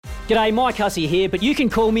G'day, Mike Hussey here, but you can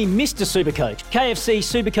call me Mr. Supercoach. KFC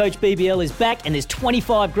Supercoach BBL is back and there's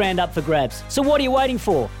 25 grand up for grabs. So what are you waiting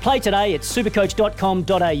for? Play today at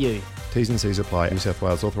supercoach.com.au. T's and C's apply. New South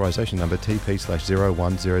Wales authorisation number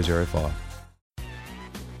TP/01005.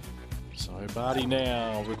 So Barty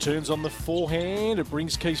now returns on the forehand. It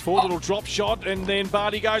brings Keys forward. Little drop shot, and then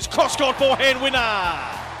Barty goes cross-court forehand winner.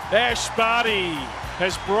 Ash Barty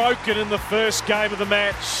has broken in the first game of the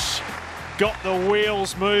match. Got the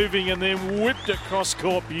wheels moving and then whipped it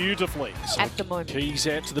cross-court beautifully. So at the moment. Keys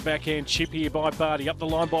out to the backhand chip here by Barty. Up the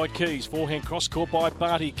line by Keys. Forehand cross-court by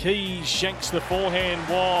Barty. Keys shanks the forehand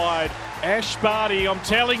wide. Ash Barty, I'm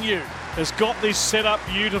telling you, has got this set up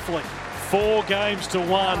beautifully. 4 games to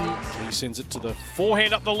 1. Keys sends it to the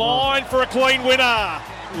forehand up the line for a clean winner,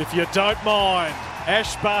 if you don't mind.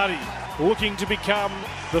 Ash Barty looking to become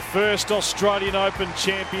the first Australian Open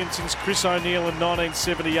champion since Chris O'Neill in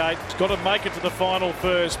 1978. Got to make it to the final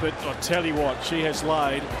first, but I tell you what, she has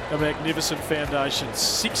laid a magnificent foundation.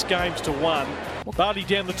 6 games to 1. Barty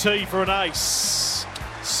down the tee for an ace.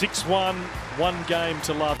 6-1, 1 game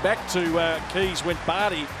to love. Back to Keys went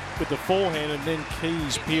Barty with the forehand, and then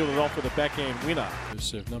Keys peeled it off with a backhand winner. Her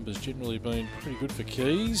serve numbers generally been pretty good for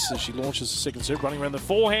Keys as she launches the second serve, running around the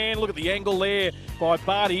forehand. Look at the angle there by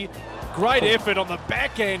Barty. Great effort on the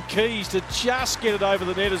backhand Keys to just get it over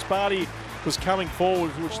the net as Barty was coming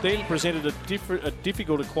forward, which then presented a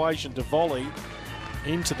difficult equation to volley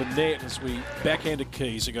into the net as we backhanded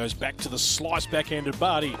Keys. It goes back to the slice backhanded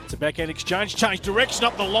Barty. It's a backhand exchange, change direction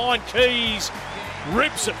up the line. Keys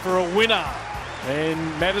rips it for a winner.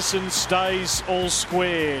 And Madison stays all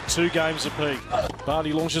square, 2 games apiece.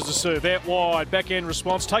 Barty launches the serve out wide, backhand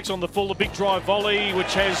response, takes on the full, a big drive volley,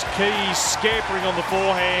 which has Keys scampering on the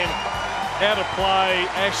forehand. Out of play,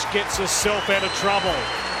 Ash gets herself out of trouble.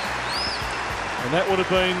 And that would have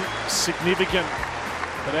been significant.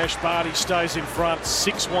 But Ash Barty stays in front,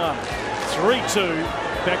 6-1, 3-2,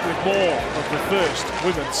 back with more of the first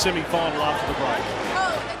women's semi-final after the break.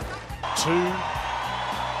 2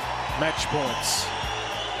 match points.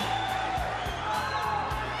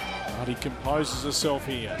 Barty composes herself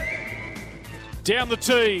here. Down the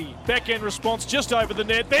tee, backhand response just over the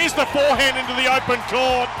net. There's the forehand into the open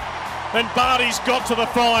court, and Barty's got to the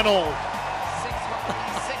final.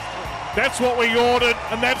 That's what we ordered,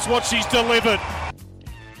 and that's what she's delivered.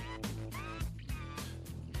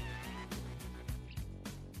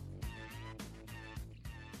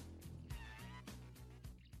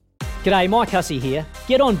 G'day, Mike Hussey here.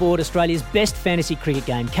 Get on board Australia's best fantasy cricket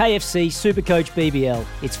game, KFC Supercoach BBL.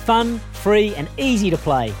 It's fun, free and easy to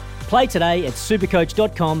play. Play today at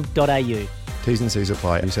supercoach.com.au. T's and C's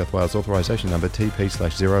apply. New South Wales authorisation number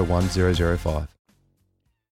TP/01005.